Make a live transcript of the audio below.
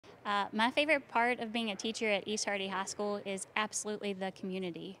My favorite part of being a teacher at East Hardy High School is absolutely the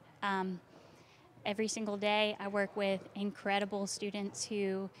community. Every single day, I work with incredible students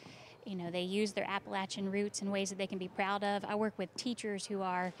who, they use their Appalachian roots in ways that they can be proud of. I work with teachers who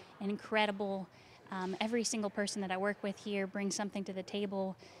are incredible. Every single person that I work with here brings something to the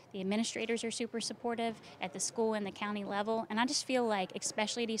table. The administrators are super supportive at the school and the county level. And I just feel like,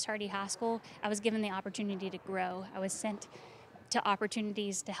 especially at East Hardy High School, I was given the opportunity to grow. I was sent to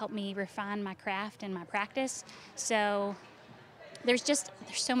opportunities to help me refine my craft and my practice. So there's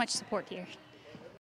so much support here.